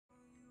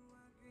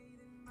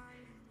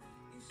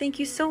Thank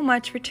you so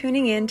much for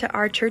tuning in to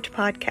our church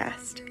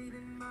podcast.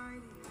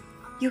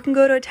 You can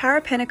go to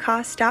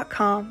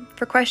atarapentecost.com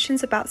for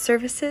questions about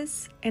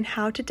services and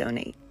how to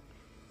donate.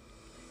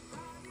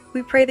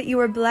 We pray that you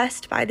are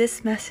blessed by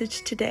this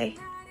message today.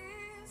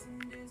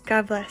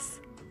 God bless.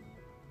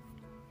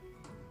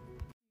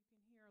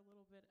 Hear a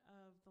little bit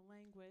of the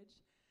language,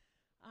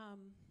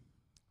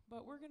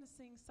 but we're going to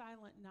sing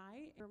Silent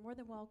Night. You're more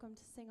than welcome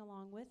to sing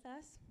along with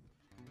us.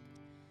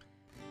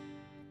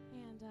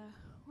 And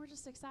we're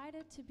just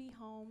excited to be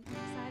home,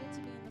 excited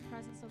to be in the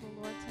presence of the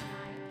Lord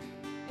tonight,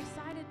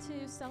 excited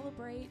to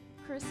celebrate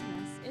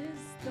Christmas. It is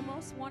the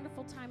most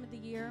wonderful time of the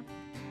year,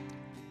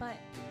 but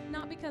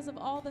not because of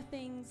all the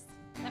things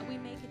that we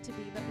make it to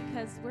be, but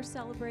because we're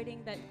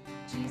celebrating that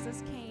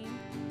Jesus came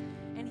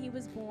and he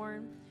was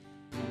born,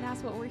 and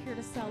that's what we're here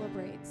to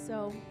celebrate.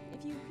 So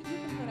if you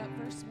can put up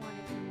verse 1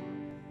 if you want.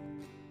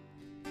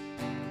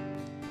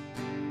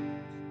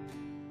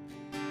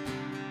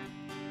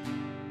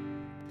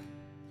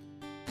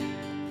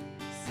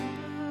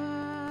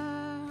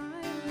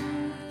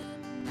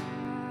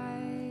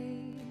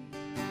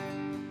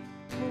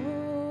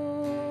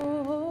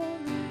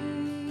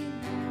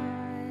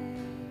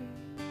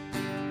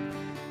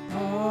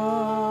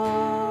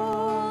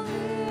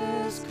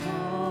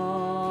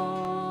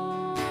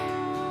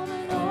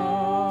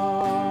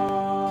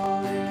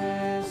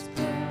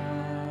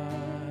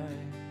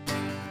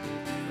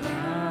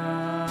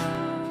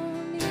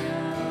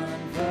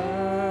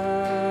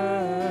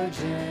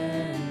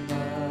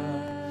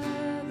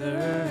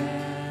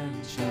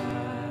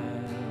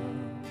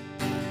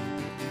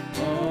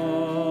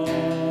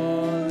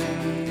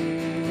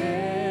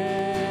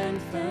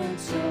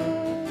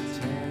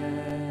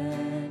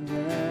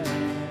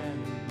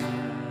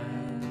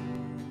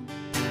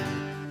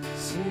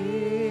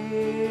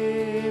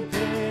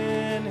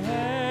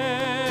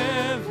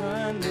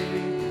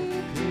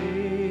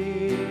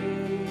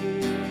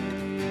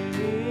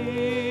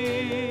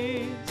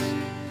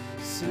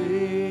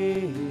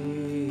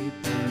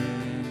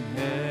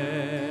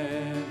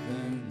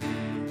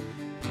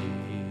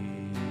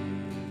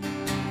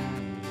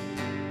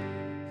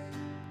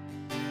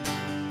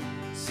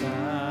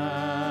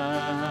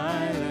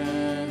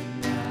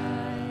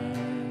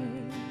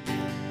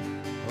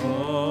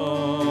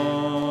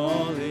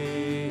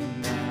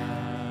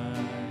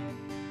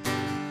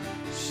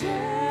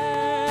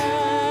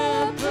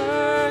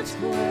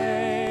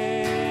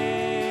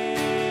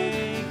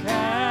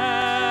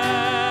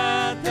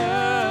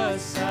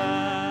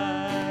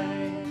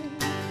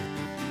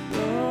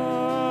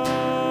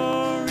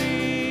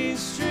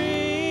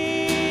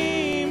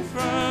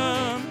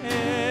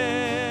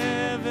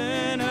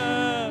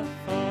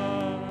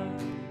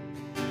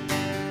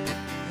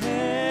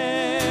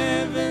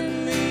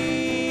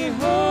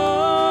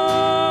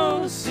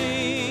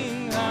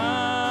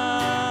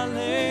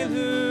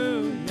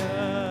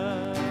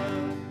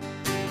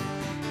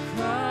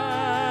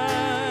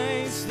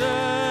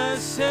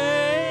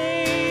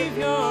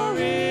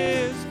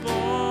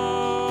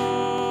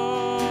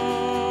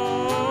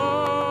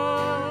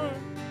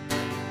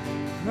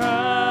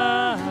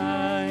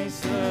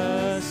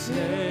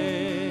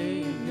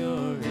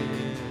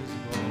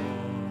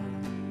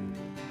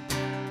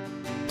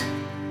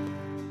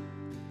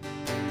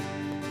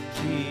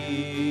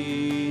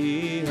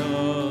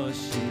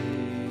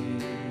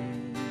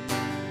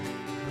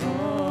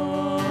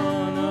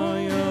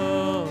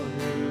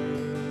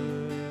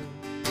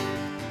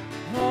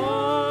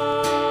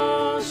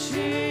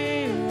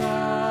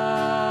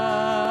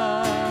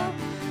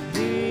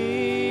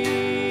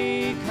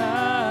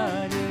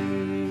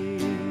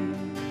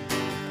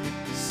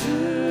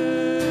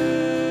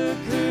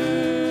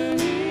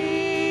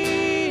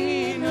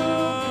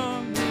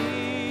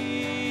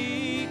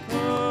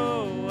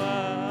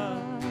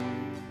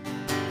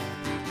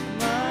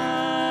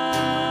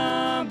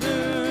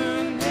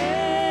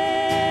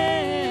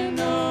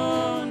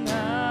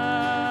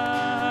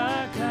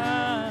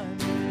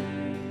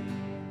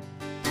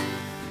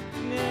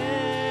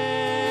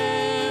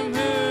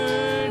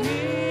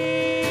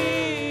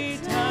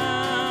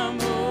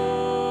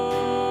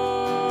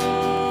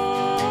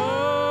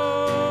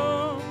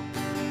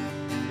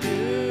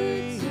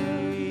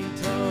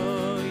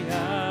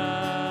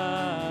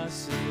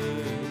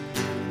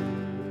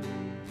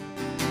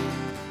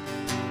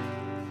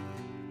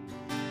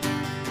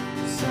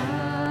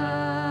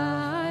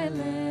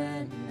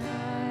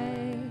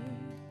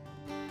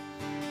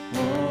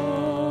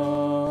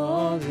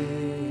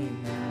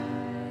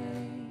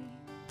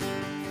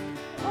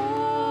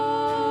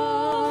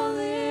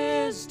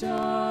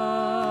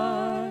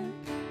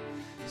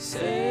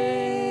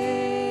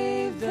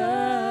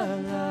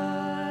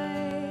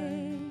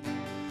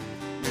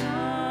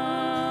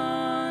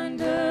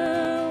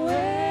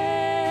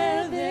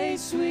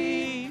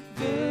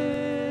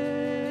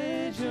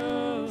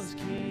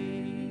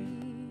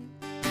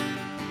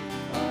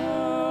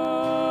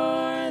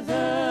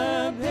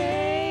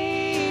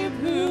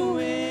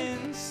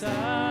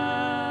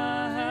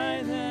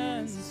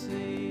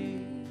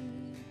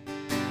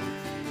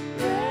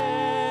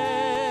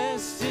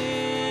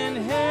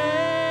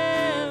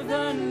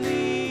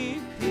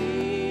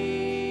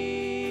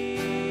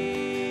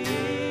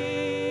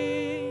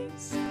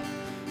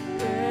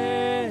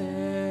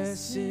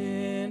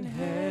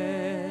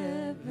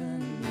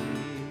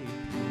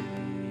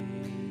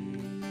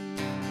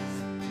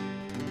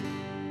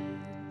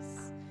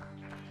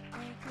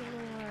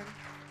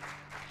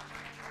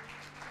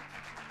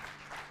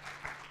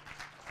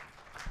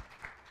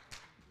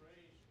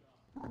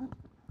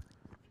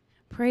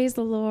 Praise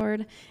the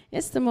Lord.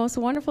 It's the most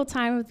wonderful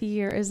time of the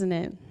year, isn't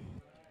it?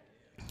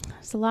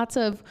 There's lots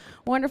of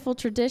wonderful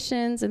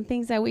traditions and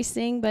things that we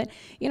sing, but,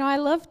 I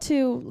love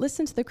to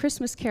listen to the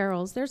Christmas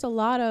carols. There's a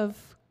lot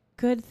of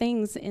good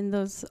things in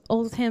those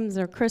old hymns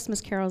or Christmas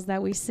carols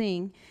that we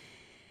sing.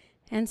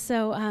 And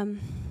so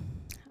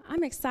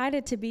I'm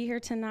excited to be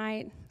here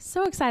tonight.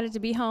 So excited to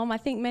be home. I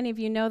think many of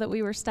you know that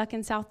we were stuck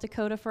in South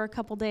Dakota for a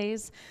couple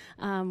days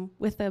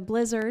with a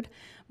blizzard,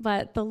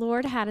 but the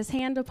Lord had his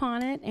hand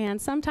upon it. And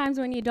sometimes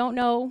when you don't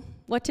know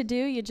what to do,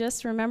 you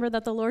just remember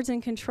that the Lord's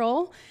in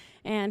control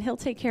and he'll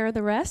take care of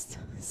the rest.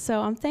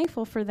 So I'm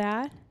thankful for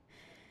that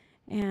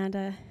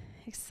and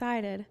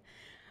excited.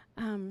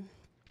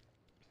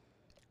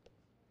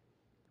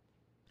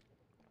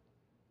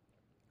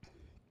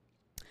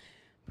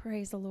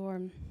 Praise the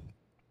Lord.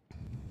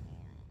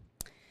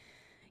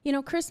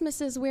 Christmas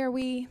is where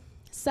we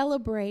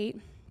celebrate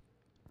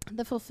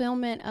the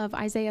fulfillment of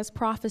Isaiah's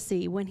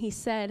prophecy when he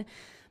said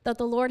that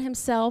the Lord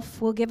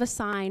himself will give a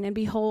sign, and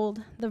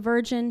behold, the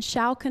virgin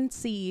shall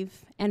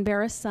conceive and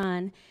bear a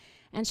son,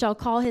 and shall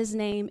call his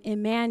name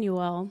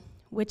Emmanuel,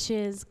 which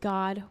is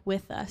God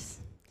with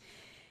us.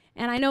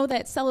 And I know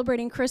that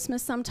celebrating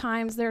Christmas,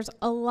 sometimes there's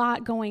a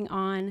lot going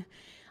on,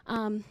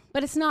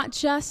 but it's not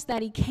just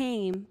that he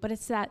came, but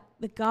it's that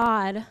the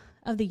God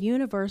of the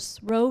universe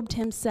robed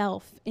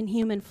himself in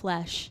human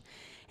flesh,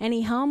 and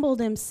he humbled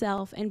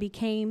himself and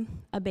became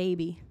a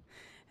baby.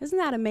 Isn't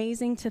that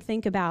amazing to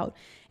think about?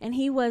 And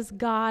he was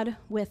God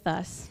with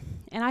us.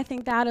 And I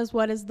think that is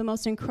what is the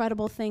most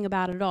incredible thing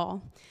about it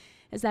all,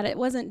 is that it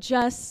wasn't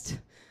just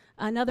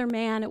another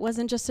man, it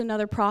wasn't just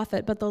another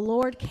prophet, but the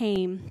Lord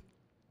came,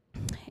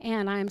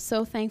 and I am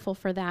so thankful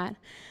for that.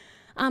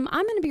 I'm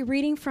going to be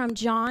reading from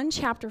John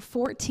chapter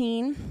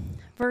 14,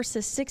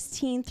 verses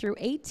 16 through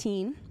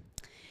 18.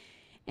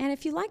 And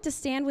if you'd like to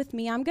stand with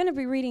me, I'm going to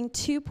be reading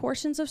two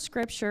portions of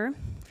Scripture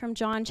from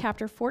John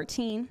chapter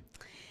 14.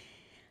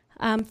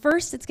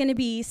 First, it's going to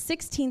be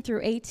 16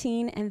 through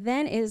 18, and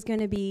then it is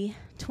going to be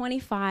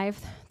 25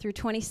 through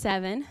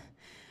 27.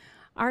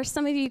 Are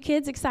some of you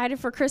kids excited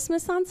for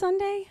Christmas on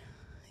Sunday?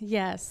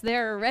 Yes,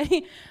 they're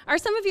ready. Are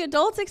some of you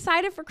adults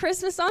excited for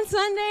Christmas on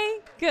Sunday?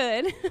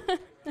 Good.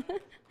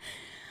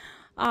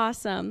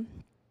 Awesome.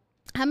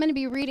 I'm going to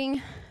be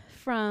reading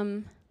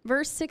from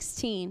verse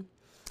 16.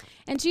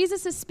 And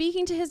Jesus is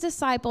speaking to his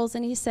disciples,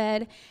 and he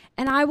said,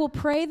 "And I will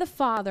pray the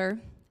Father,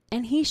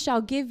 and he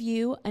shall give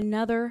you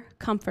another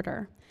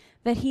comforter,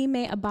 that he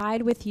may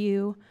abide with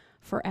you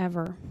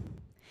forever.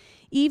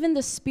 Even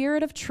the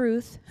Spirit of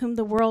truth, whom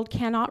the world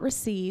cannot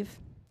receive,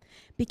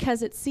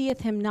 because it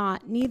seeth him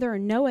not, neither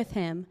knoweth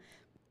him.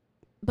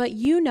 But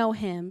you know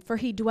him, for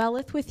he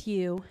dwelleth with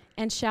you,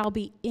 and shall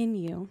be in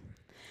you."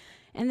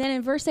 And then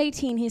in verse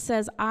 18, he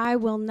says, "I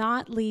will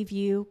not leave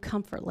you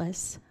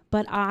comfortless,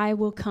 but I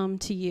will come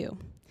to you."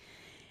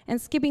 And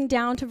skipping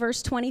down to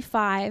verse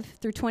 25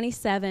 through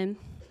 27,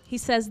 he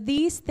says,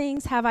 "These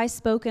things have I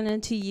spoken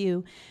unto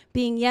you,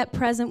 being yet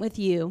present with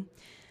you.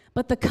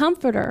 But the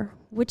Comforter,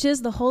 which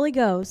is the Holy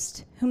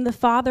Ghost, whom the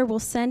Father will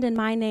send in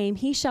my name,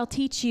 he shall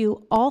teach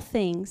you all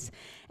things,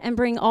 and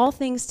bring all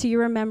things to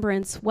your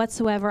remembrance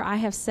whatsoever I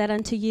have said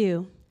unto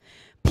you.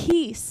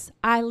 Peace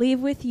I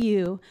leave with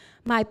you,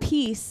 my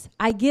peace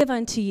I give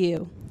unto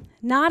you.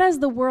 Not as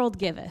the world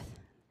giveth,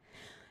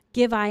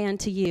 give I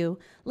unto you.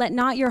 Let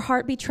not your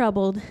heart be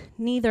troubled,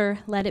 neither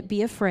let it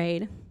be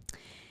afraid."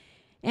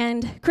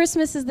 And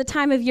Christmas is the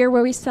time of year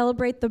where we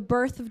celebrate the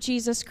birth of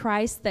Jesus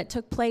Christ that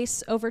took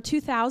place over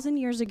 2,000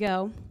 years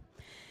ago.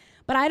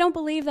 But I don't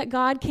believe that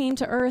God came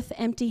to earth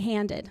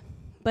empty-handed,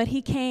 but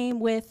he came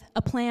with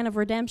a plan of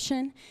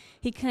redemption.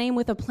 He came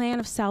with a plan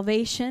of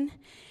salvation,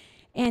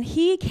 and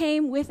he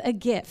came with a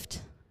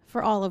gift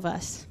for all of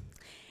us.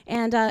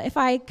 And if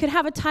I could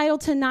have a title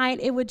tonight,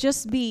 it would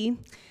just be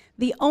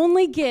 "The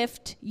Only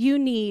Gift You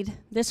Need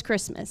This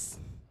Christmas."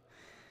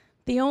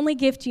 The only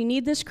gift you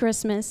need this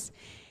Christmas.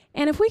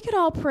 And if we could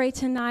all pray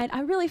tonight, I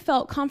really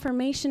felt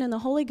confirmation in the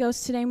Holy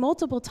Ghost today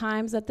multiple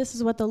times that this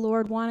is what the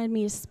Lord wanted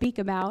me to speak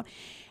about.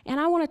 And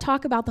I want to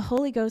talk about the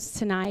Holy Ghost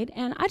tonight.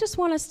 And I just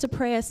want us to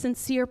pray a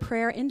sincere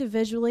prayer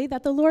individually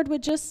that the Lord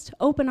would just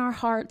open our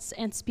hearts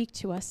and speak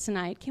to us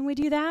tonight. Can we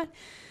do that?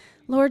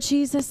 Lord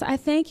Jesus, I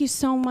thank you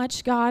so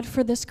much, God,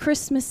 for this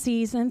Christmas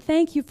season.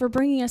 Thank you for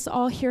bringing us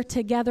all here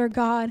together,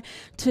 God,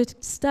 to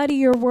study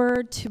your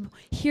word, to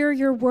hear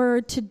your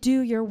word, to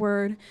do your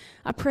word.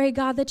 I pray,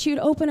 God, that you'd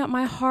open up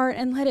my heart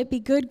and let it be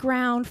good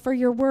ground for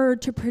your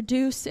word to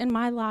produce in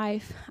my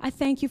life. I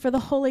thank you for the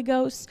Holy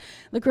Ghost,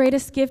 the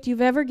greatest gift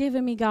you've ever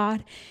given me,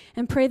 God,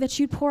 and pray that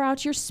you'd pour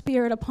out your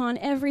Spirit upon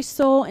every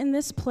soul in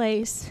this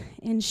place.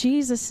 In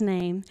Jesus'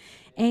 name,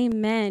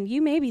 amen. You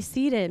may be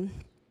seated.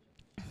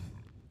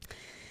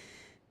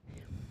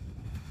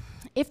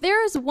 If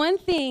there is one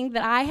thing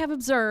that I have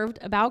observed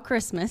about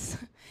Christmas,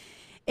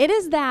 it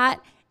is that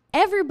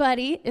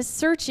everybody is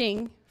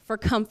searching for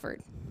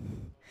comfort.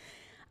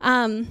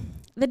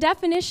 The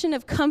definition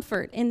of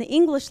comfort in the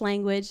English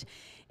language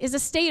is a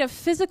state of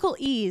physical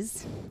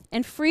ease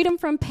and freedom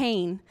from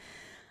pain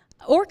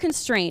or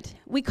constraint.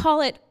 We call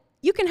it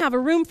you can have a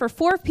room for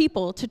 4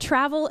 people to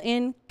travel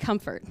in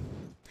comfort.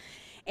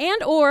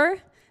 And or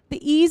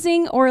the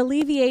easing or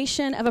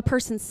alleviation of a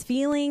person's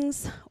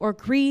feelings or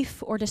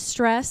grief or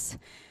distress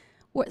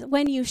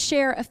when you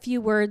share a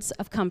few words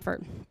of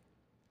comfort.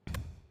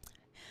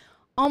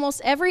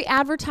 Almost every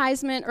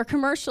advertisement or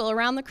commercial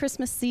around the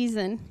Christmas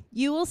season,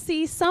 you will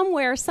see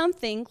somewhere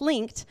something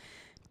linked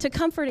to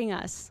comforting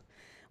us,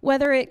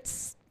 whether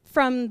it's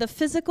from the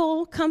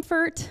physical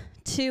comfort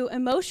to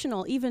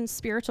emotional, even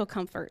spiritual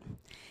comfort.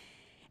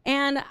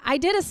 And I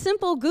did a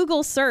simple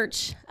Google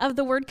search of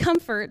the word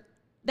comfort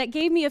that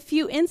gave me a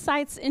few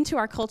insights into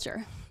our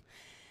culture.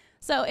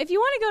 So if you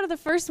want to go to the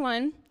first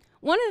one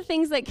of the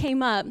things that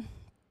came up,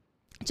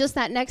 just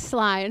that next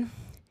slide,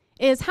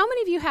 is how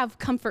many of you have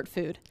comfort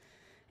food?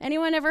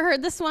 Anyone ever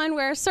heard this one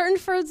where certain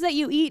foods that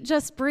you eat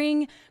just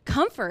bring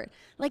comfort,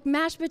 like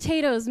mashed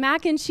potatoes,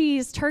 mac and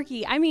cheese,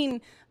 turkey? I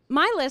mean,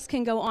 my list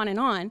can go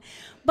on,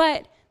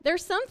 but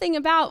there's something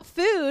about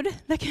food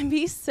that can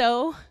be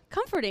so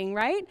comforting,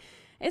 right?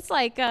 It's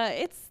like,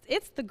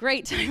 it's the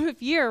great time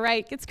of year,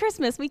 right? It's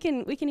Christmas, we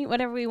can eat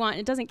whatever we want,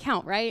 it doesn't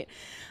count, right?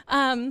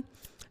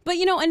 But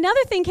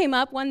another thing came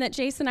up, one that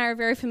Jason and I are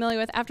very familiar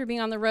with after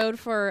being on the road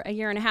for a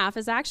year and a half,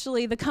 is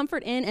actually the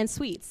Comfort Inn and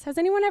Suites. Has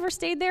anyone ever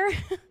stayed there?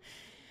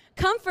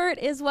 Comfort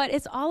is what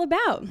it's all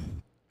about.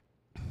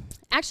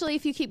 Actually,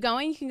 if you keep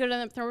going, you can go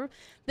to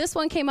this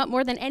one came up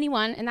more than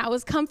anyone, and that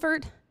was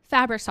Comfort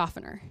Fabric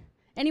Softener.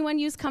 Anyone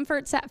use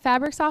Comfort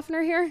Fabric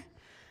Softener here?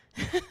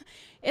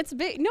 It's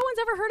big. No one's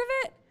ever heard of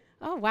it?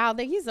 Oh, wow,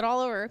 they use it all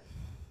over.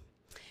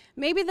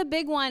 Maybe the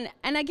big one,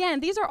 and again,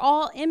 these are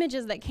all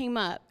images that came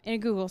up in a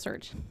Google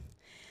search.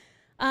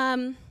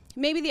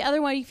 Maybe the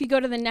other one, if you go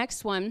to the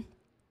next one,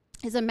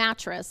 is a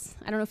mattress.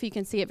 I don't know if you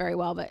can see it very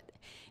well, but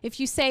if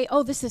you say,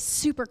 oh, this is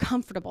super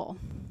comfortable.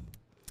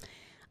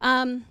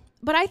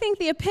 But I think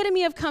the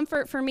epitome of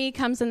comfort for me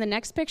comes in the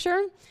next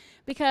picture,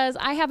 because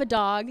I have a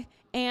dog,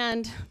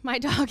 and my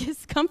dog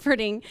is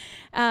comforting.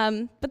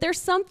 But there's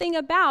something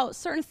about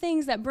certain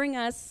things that bring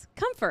us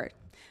comfort.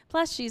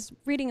 Plus, she's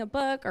reading a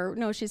book, or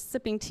no, she's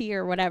sipping tea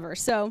or whatever.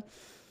 So,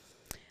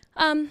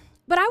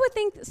 but I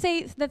would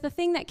say that the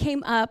thing that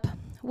came up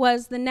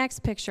was the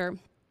next picture,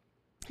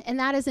 and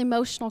that is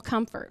emotional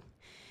comfort.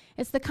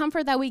 It's the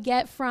comfort that we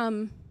get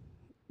from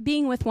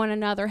being with one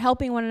another,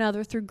 helping one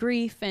another through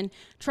grief and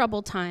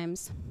troubled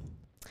times.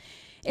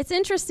 It's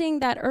interesting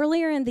that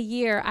earlier in the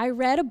year, I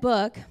read a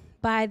book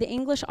by the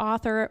English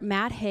author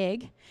Matt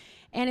Haig,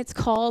 and it's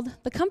called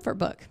The Comfort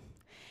Book.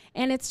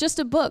 And it's just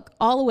a book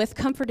all with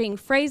comforting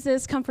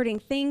phrases, comforting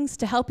things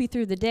to help you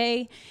through the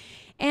day.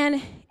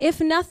 And if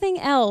nothing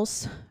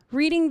else,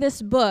 reading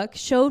this book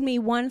showed me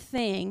one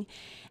thing,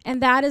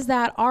 and that is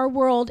that our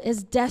world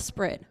is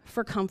desperate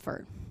for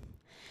comfort.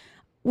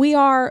 We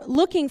are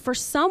looking for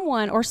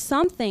someone or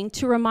something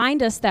to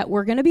remind us that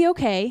we're going to be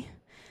okay,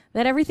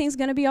 that everything's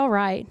going to be all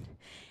right,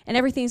 and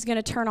everything's going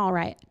to turn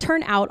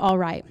out all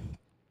right.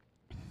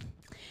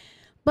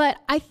 But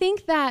I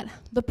think that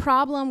the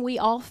problem we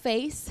all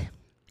face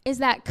is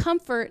that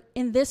comfort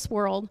in this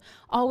world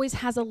always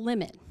has a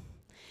limit.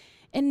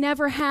 It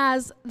never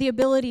has the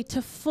ability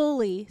to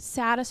fully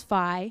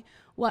satisfy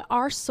what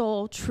our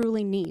soul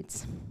truly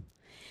needs.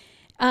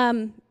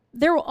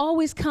 There will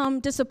always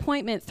come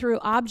disappointment through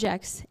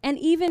objects, and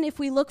even if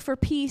we look for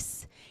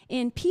peace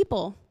in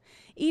people,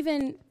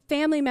 even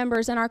family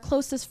members and our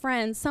closest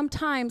friends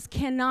sometimes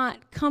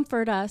cannot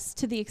comfort us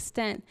to the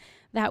extent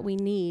that we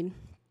need.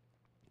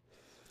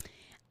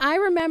 I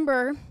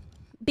remember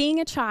being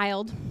a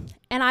child,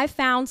 and I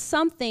found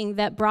something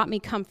that brought me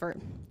comfort,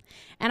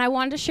 and I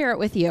wanted to share it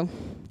with you.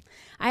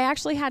 I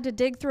actually had to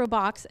dig through a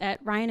box at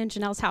Ryan and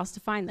Janelle's house to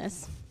find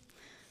this.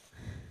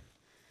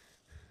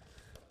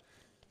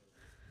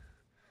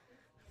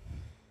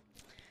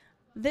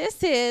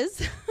 This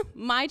is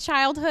my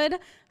childhood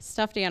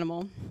stuffed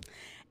animal,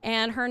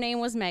 and her name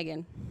was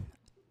Megan.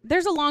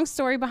 There's a long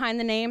story behind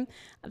the name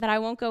that I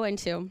won't go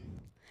into,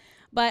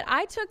 but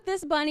I took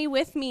this bunny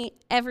with me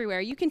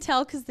everywhere. You can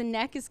tell because the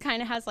neck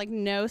has like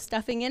no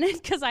stuffing in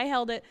it because I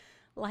held it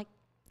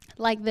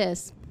like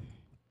this.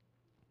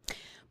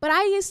 But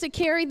I used to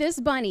carry this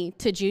bunny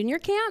to junior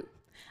camp.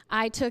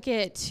 I took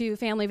it to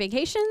family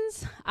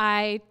vacations.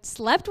 I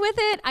slept with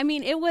it. I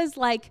mean, it was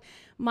like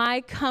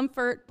my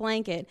comfort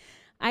blanket.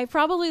 I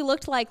probably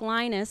looked like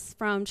Linus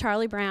from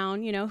Charlie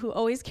Brown, who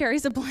always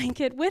carries a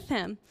blanket with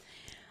him.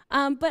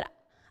 But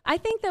I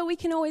think that we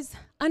can always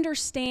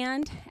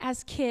understand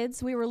as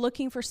kids we were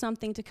looking for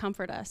something to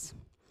comfort us.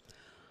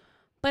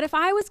 But if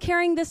I was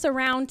carrying this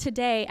around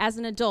today as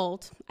an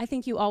adult, I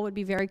think you all would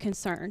be very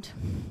concerned.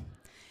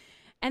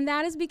 And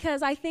that is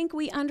because I think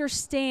we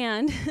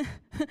understand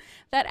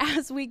that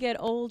as we get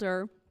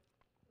older,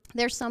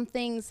 there's some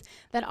things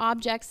that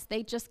objects,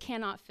 they just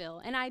cannot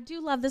fill. And I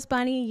do love this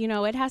bunny,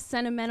 it has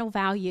sentimental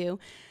value,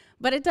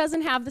 but it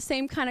doesn't have the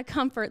same kind of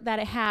comfort that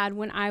it had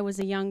when I was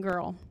a young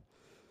girl.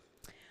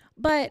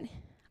 But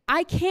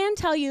I can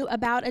tell you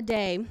about a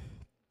day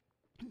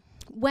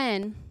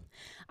when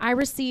I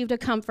received a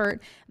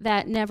comfort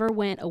that never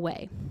went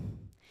away.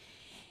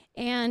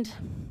 And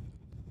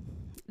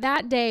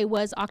that day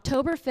was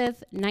October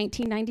 5th,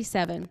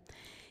 1997.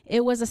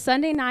 It was a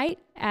Sunday night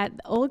at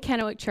the Old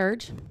Kennewick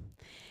Church,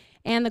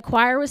 and the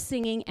choir was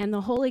singing, and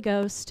the Holy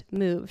Ghost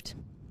moved.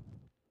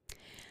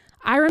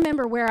 I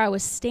remember where I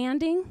was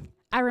standing.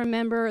 I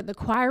remember the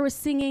choir was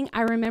singing.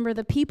 I remember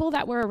the people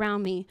that were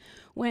around me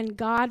when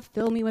God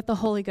filled me with the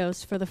Holy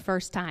Ghost for the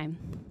first time.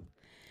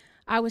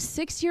 I was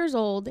 6 years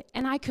old,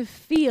 and I could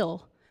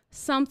feel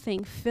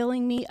something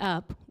filling me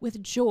up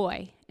with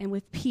joy and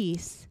with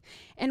peace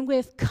and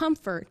with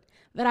comfort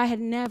that I had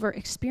never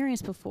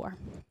experienced before.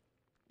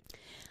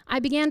 I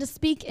began to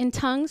speak in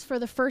tongues for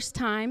the first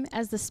time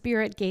as the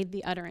Spirit gave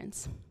the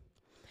utterance.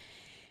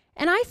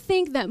 And I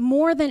think that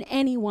more than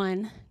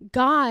anyone,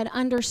 God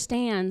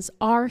understands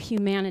our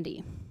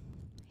humanity.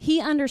 He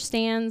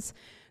understands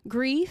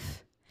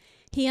grief.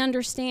 He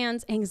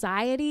understands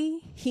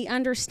anxiety. He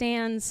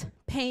understands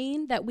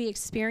pain that we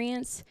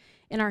experience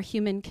in our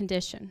human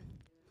condition.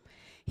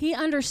 He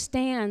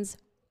understands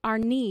our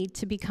need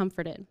to be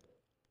comforted.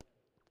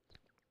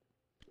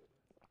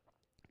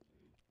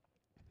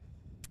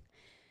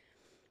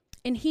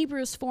 In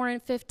Hebrews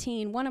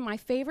 4:15, one of my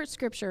favorite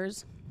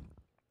scriptures,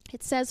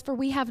 it says, "For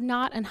we have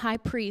not an high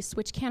priest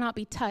which cannot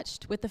be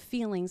touched with the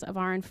feelings of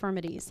our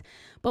infirmities,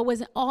 but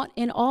was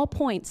in all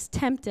points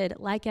tempted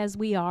like as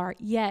we are,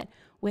 yet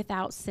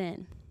without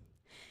sin."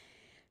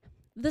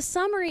 The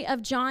summary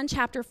of John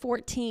chapter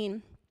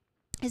 14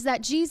 is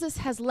that Jesus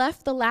has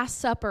left the Last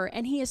Supper,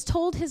 and he has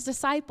told his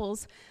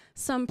disciples,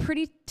 some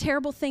pretty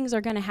terrible things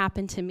are going to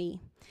happen to me.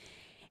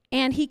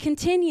 And he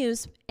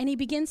continues, and he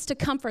begins to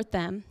comfort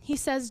them. He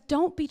says,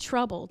 "Don't be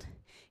troubled."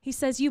 He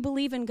says, "You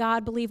believe in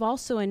God, believe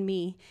also in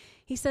me."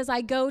 He says,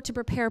 "I go to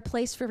prepare a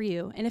place for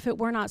you, and if it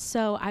were not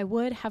so, I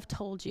would have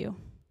told you."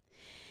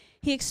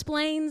 He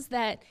explains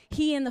that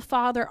he and the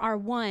Father are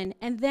one,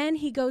 and then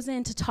he goes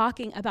into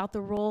talking about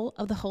the role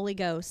of the Holy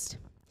Ghost.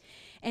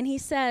 And he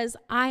says,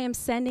 "I am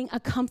sending a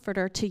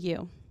comforter to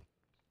you."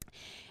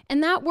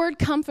 And that word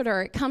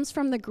comforter, it comes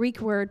from the Greek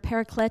word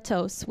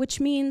parakletos, which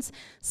means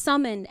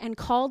summoned and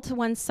called to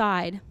one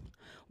side,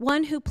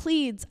 one who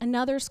pleads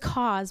another's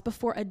cause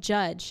before a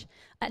judge,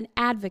 an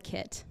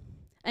advocate,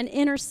 an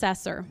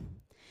intercessor,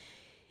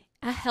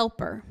 a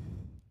helper.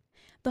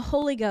 The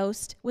Holy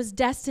Ghost was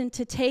destined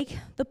to take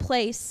the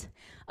place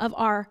of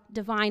our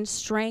divine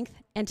strength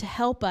and to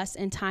help us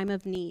in time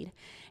of need.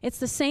 It's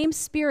the same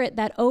Spirit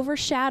that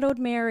overshadowed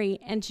Mary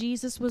and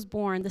Jesus was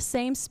born, the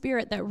same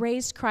Spirit that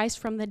raised Christ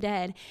from the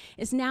dead,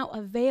 is now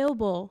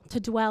available to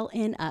dwell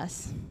in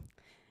us.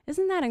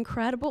 Isn't that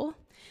incredible?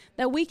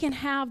 That we can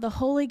have the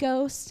Holy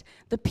Ghost,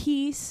 the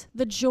peace,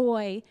 the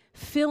joy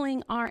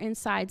filling our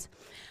insides.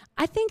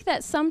 I think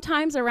that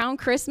sometimes around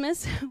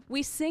Christmas,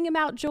 we sing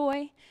about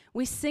joy,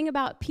 we sing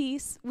about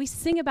peace, we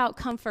sing about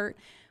comfort,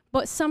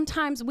 but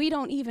sometimes we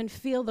don't even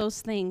feel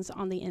those things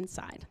on the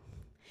inside.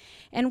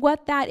 And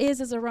what that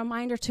is a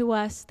reminder to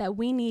us that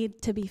we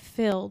need to be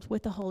filled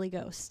with the Holy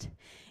Ghost.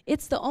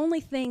 It's the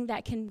only thing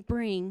that can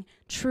bring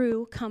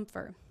true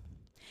comfort.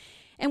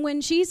 And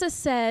when Jesus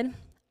said,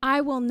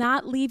 "I will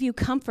not leave you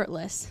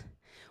comfortless,"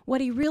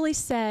 what he really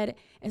said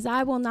is,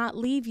 "I will not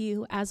leave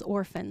you as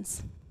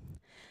orphans."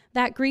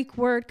 That Greek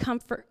word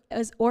comfort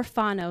is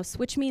orphanos,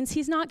 which means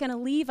he's not going to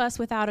leave us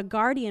without a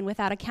guardian,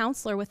 without a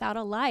counselor, without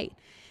a light,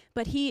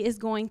 but he is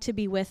going to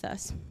be with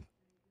us.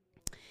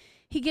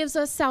 He gives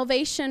us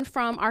salvation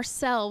from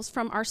ourselves,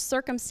 from our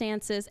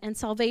circumstances, and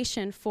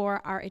salvation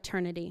for our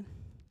eternity.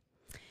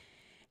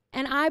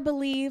 And I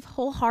believe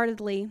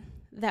wholeheartedly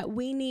that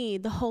we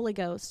need the Holy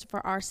Ghost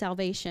for our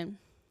salvation.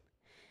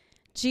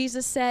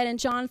 Jesus said in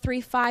John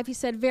 3:5, he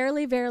said,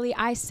 "Verily, verily,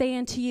 I say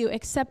unto you,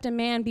 except a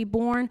man be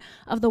born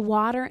of the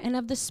water and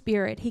of the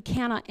Spirit, he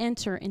cannot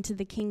enter into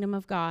the kingdom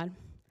of God."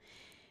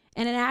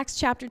 And in Acts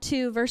chapter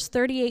 2, verse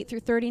 38 through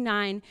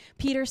 39,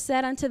 Peter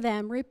said unto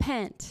them,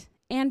 "Repent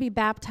and be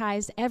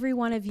baptized, every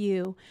one of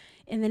you,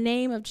 in the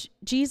name of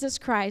Jesus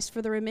Christ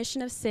for the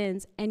remission of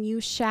sins, and you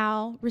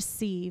shall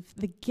receive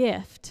the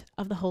gift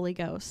of the Holy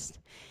Ghost."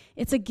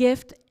 It's a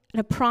gift and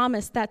a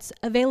promise that's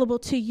available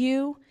to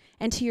you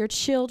and to your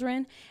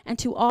children and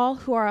to all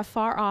who are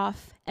afar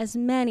off, as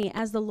many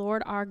as the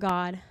Lord our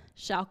God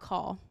shall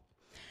call.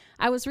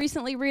 I was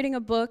recently reading a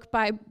book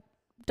by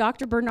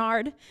Dr.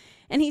 Bernard,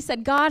 and he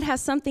said, God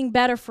has something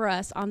better for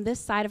us on this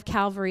side of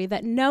Calvary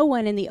that no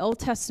one in the Old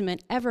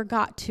Testament ever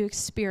got to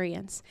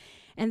experience,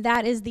 and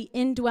that is the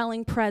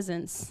indwelling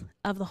presence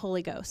of the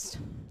Holy Ghost.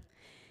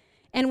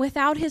 And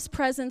without his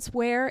presence,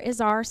 where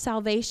is our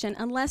salvation?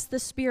 Unless the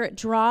Spirit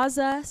draws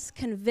us,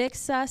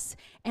 convicts us,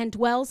 and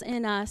dwells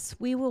in us,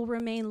 we will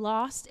remain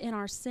lost in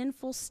our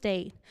sinful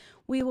state.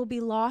 We will be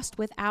lost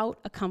without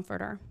a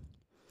comforter.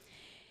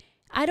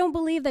 I don't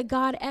believe that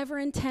God ever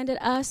intended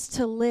us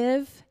to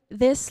live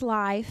this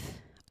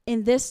life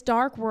in this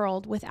dark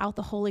world without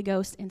the Holy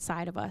Ghost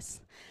inside of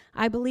us.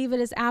 I believe it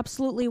is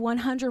absolutely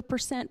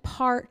 100%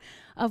 part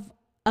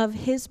of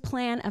his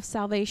plan of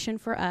salvation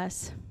for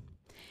us.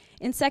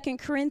 In 2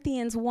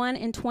 Corinthians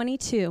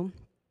 1:22,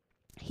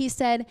 he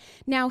said,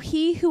 "Now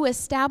he who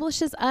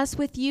establishes us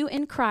with you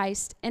in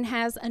Christ and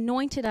has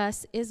anointed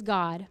us is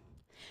God,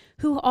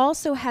 who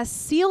also has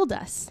sealed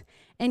us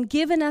and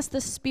given us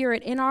the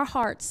Spirit in our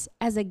hearts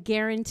as a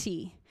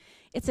guarantee.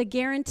 It's a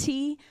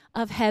guarantee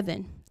of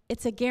heaven.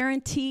 It's a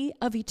guarantee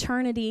of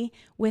eternity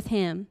with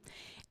him.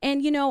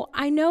 And, you know,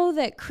 I know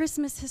that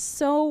Christmas has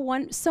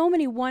so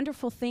many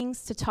wonderful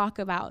things to talk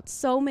about.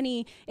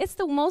 It's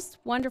the most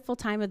wonderful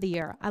time of the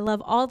year. I love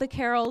all the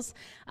carols,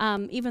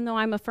 even though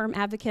I'm a firm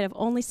advocate of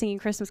only singing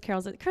Christmas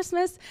carols at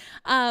Christmas.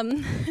 I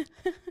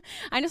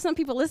know some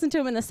people listen to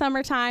them in the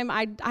summertime.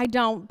 I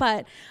don't,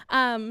 but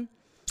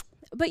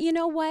you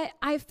know what?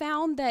 I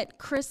found that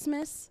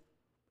Christmas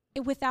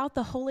without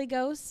the Holy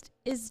Ghost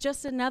is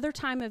just another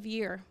time of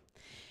year.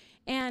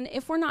 And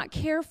if we're not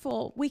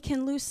careful, we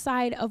can lose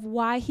sight of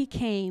why he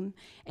came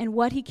and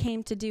what he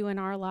came to do in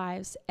our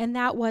lives. And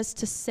that was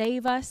to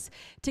save us,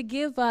 to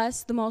give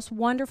us the most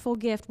wonderful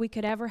gift we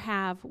could ever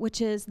have,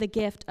 which is the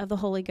gift of the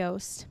Holy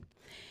Ghost.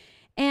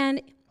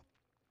 And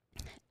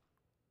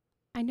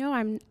I know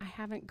I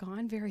haven't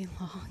gone very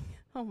long.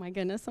 Oh my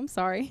goodness, I'm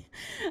sorry.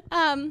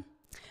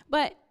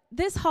 But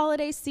this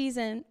holiday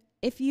season,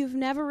 if you've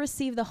never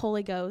received the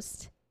Holy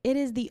Ghost, it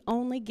is the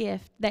only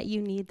gift that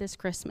you need this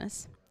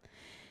Christmas.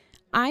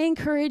 I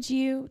encourage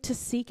you to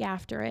seek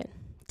after it,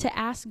 to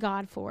ask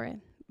God for it,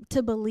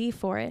 to believe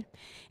for it.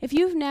 If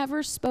you've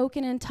never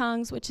spoken in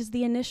tongues, which is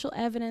the initial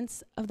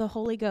evidence of the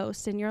Holy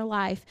Ghost in your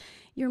life,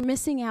 you're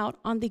missing out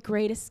on the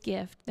greatest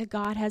gift that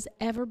God has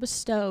ever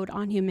bestowed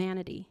on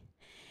humanity.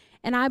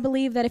 And I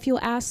believe that if you'll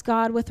ask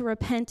God with a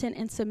repentant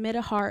and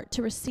submitted heart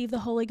to receive the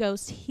Holy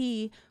Ghost,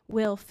 he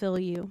will fill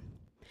you.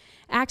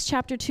 Acts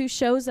chapter 2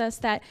 shows us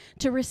that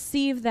to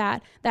receive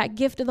that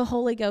gift of the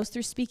Holy Ghost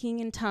through speaking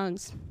in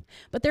tongues.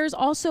 But there's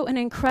also an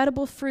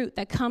incredible fruit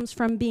that comes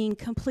from being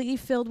completely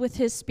filled with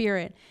his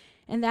Spirit,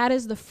 and that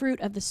is the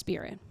fruit of the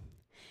Spirit.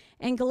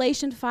 And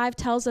Galatians 5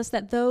 tells us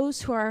that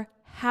those who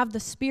have the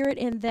Spirit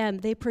in them,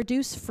 they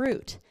produce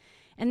fruit.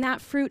 And that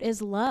fruit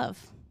is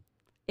love.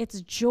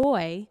 It's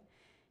joy,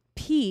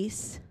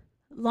 peace,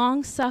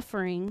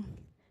 long-suffering,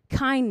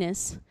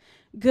 kindness,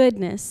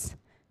 goodness,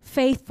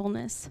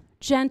 faithfulness,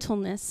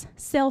 gentleness,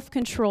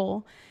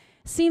 self-control.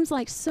 Seems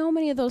like so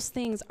many of those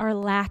things are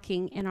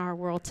lacking in our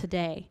world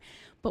today.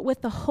 But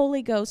with the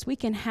Holy Ghost, we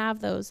can have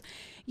those,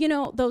 you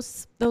know,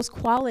 those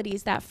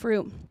qualities, that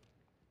fruit.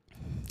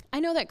 I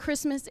know that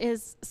Christmas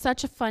is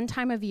such a fun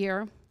time of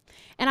year,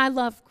 and I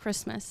love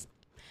Christmas.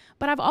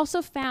 But I've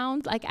also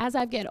found, like, as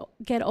I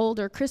get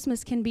older,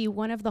 Christmas can be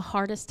one of the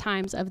hardest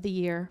times of the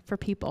year for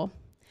people.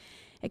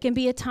 It can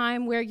be a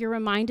time where you're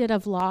reminded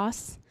of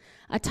loss,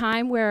 a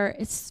time where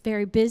it's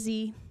very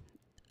busy,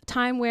 a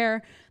time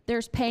where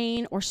there's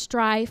pain or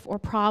strife or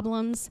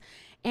problems.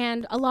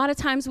 And a lot of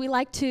times we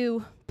like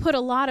to put a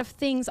lot of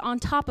things on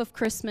top of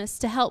Christmas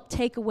to help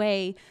take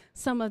away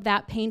some of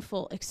that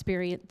painful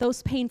experience,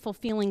 those painful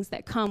feelings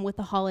that come with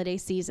the holiday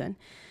season.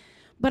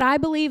 But I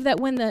believe that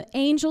when the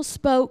angel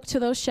spoke to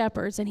those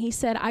shepherds and he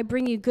said, "I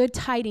bring you good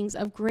tidings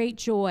of great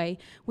joy,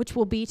 which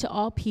will be to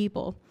all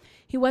people,"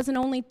 he wasn't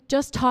only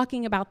just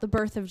talking about the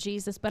birth of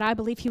Jesus, but I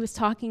believe he was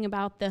talking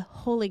about the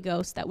Holy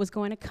Ghost that was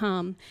going to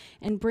come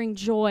and bring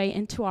joy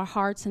into our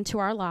hearts and to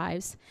our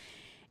lives.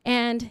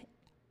 And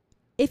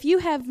if you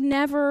have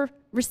never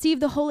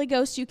received the Holy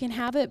Ghost, you can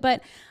have it.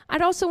 But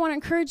I'd also want to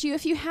encourage you,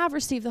 if you have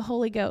received the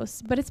Holy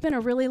Ghost, but it's been a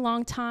really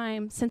long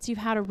time since you've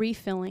had a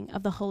refilling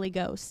of the Holy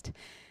Ghost,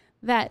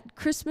 that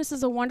Christmas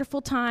is a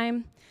wonderful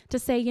time to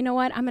say, you know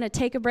what, I'm going to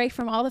take a break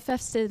from all the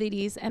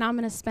festivities and I'm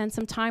going to spend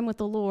some time with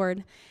the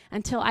Lord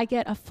until I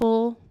get a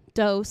full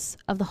dose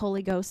of the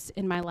Holy Ghost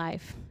in my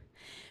life.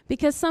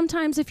 Because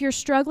sometimes if you're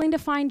struggling to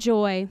find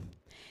joy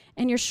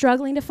and you're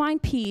struggling to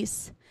find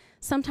peace,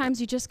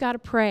 sometimes you just got to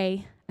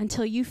pray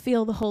until you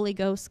feel the Holy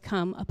Ghost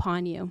come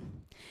upon you.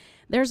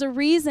 There's a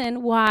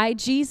reason why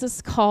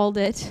Jesus called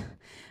it,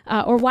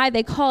 or why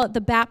they call it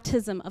the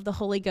baptism of the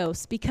Holy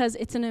Ghost, because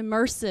it's an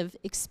immersive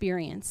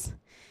experience.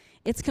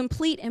 It's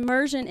complete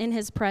immersion in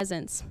his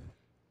presence.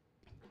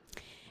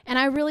 And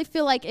I really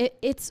feel like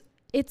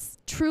it's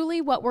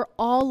truly what we're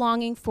all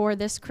longing for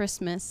this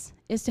Christmas,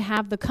 is to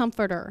have the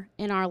Comforter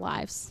in our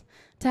lives,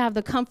 to have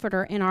the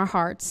Comforter in our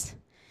hearts.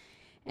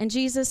 And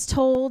Jesus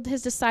told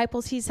his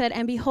disciples, he said,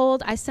 "And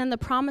behold, I send the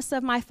promise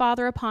of my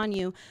Father upon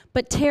you,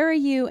 but tarry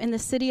you in the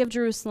city of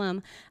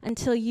Jerusalem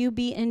until you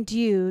be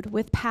endued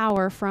with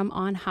power from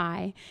on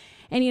high."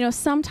 And, you know,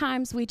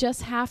 sometimes we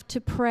just have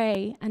to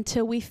pray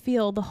until we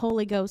feel the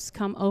Holy Ghost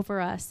come over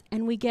us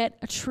and we get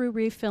a true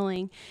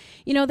refilling.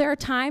 You know, there are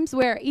times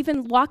where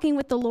even walking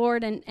with the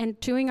Lord and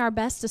doing our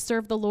best to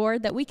serve the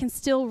Lord, that we can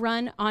still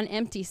run on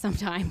empty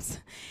sometimes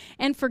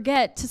and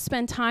forget to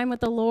spend time with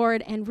the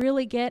Lord and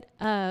really get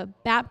a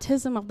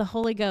baptism of the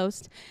Holy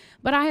Ghost.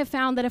 But I have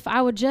found that if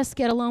I would just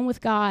get alone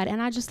with God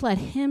and I just let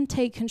him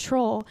take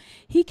control,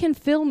 he can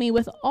fill me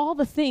with all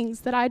the things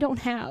that I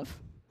don't have.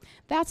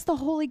 That's the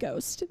Holy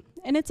Ghost.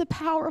 And it's a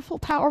powerful,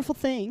 powerful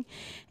thing.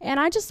 And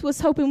I just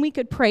was hoping we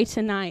could pray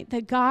tonight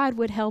that God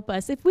would help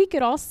us. If we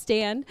could all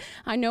stand.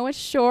 I know it's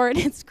short,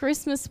 it's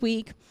Christmas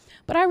week,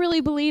 But I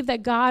really believe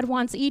that God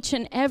wants each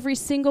and every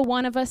single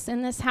one of us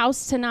in this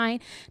house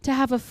tonight to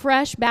have a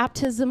fresh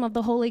baptism of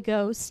the Holy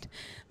Ghost,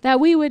 that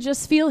we would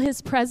just feel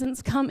his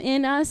presence come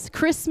in us,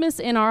 Christmas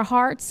in our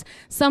hearts,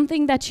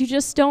 something that you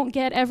just don't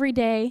get every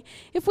day.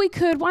 If we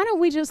could, why don't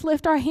we just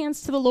lift our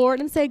hands to the Lord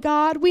and say,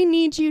 God, we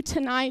need you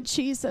tonight,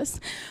 Jesus.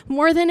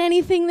 More than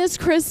anything this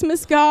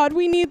Christmas, God,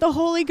 we need the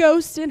Holy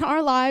Ghost in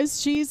our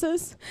lives,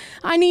 Jesus.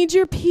 I need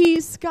your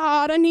peace,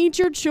 God. I need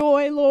your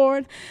joy,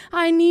 Lord.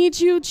 I need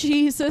you,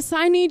 Jesus.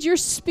 I need your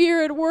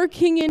Spirit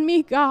working in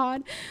me,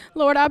 God.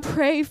 Lord, I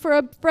pray for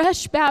a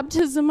fresh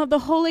baptism of the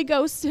Holy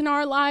Ghost in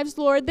our lives,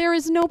 Lord. There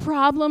is no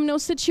problem, no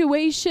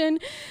situation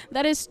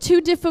that is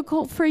too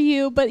difficult for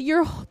you, but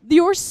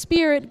your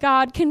Spirit,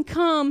 God, can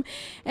come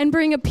and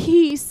bring a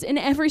peace in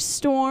every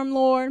storm,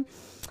 Lord.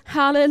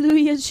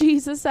 Hallelujah,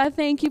 Jesus. I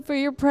thank you for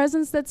your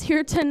presence that's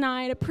here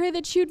tonight. I pray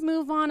that you'd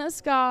move on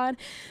us, God.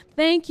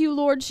 Thank you,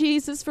 Lord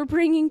Jesus, for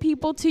bringing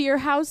people to your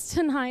house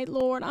tonight,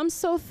 Lord. I'm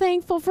so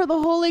thankful for the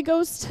Holy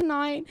Ghost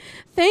tonight.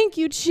 Thank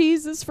you,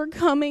 Jesus, for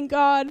coming,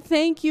 God.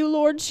 Thank you,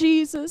 Lord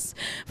Jesus,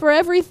 for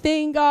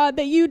everything, God,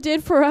 that you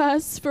did for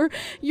us, for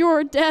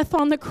your death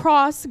on the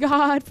cross,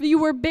 God. You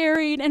were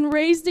buried and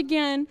raised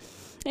again.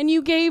 And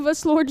you gave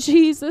us, Lord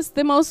Jesus,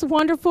 the most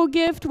wonderful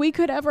gift we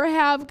could ever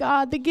have,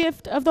 God, the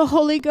gift of the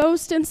Holy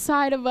Ghost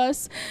inside of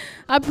us.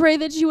 I pray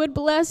that you would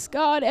bless,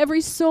 God, every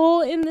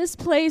soul in this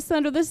place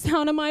under the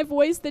sound of my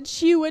voice,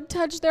 that you would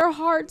touch their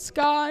hearts,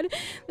 God,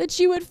 that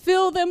you would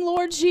fill them,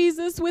 Lord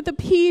Jesus, with a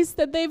peace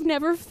that they've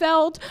never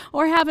felt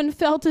or haven't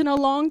felt in a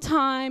long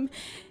time.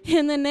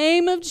 In the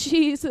name of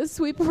Jesus,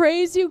 we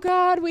praise you,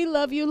 God. We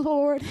love you,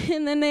 Lord.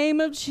 In the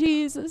name of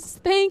Jesus.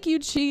 Thank you,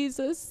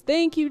 Jesus.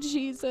 Thank you,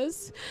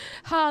 Jesus.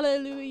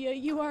 Hallelujah.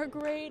 You are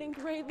great and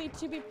greatly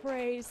to be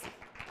praised.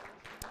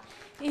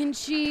 In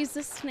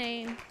Jesus'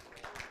 name.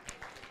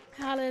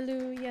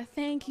 Hallelujah.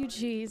 Thank you,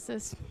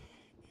 Jesus.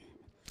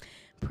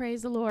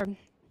 Praise the Lord.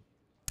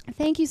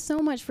 Thank you so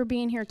much for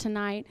being here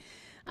tonight.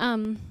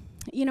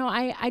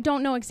 I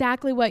don't know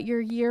exactly what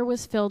your year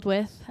was filled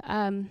with.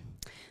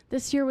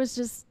 This year was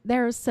just,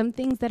 there were some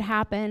things that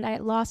happened. I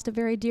lost a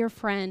very dear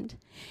friend.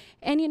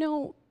 And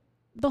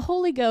the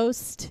Holy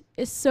Ghost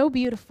is so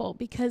beautiful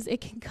because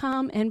it can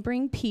come and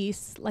bring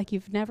peace like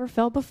you've never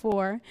felt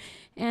before.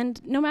 And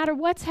no matter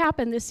what's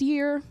happened this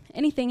year,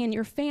 anything in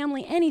your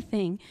family,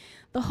 anything,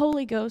 the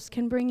Holy Ghost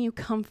can bring you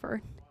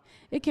comfort.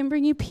 It can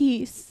bring you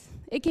peace.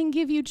 It can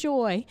give you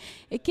joy.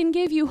 It can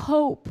give you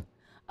hope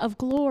of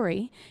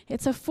glory.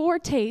 It's a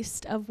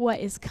foretaste of what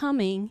is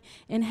coming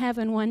in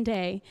heaven one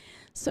day.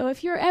 So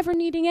if you're ever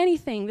needing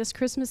anything this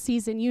Christmas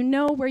season, you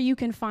know where you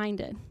can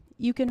find it.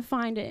 You can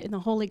find it in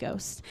the Holy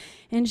Ghost.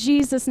 In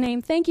Jesus' name,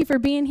 thank you for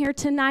being here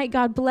tonight.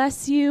 God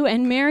bless you,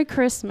 and Merry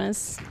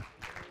Christmas.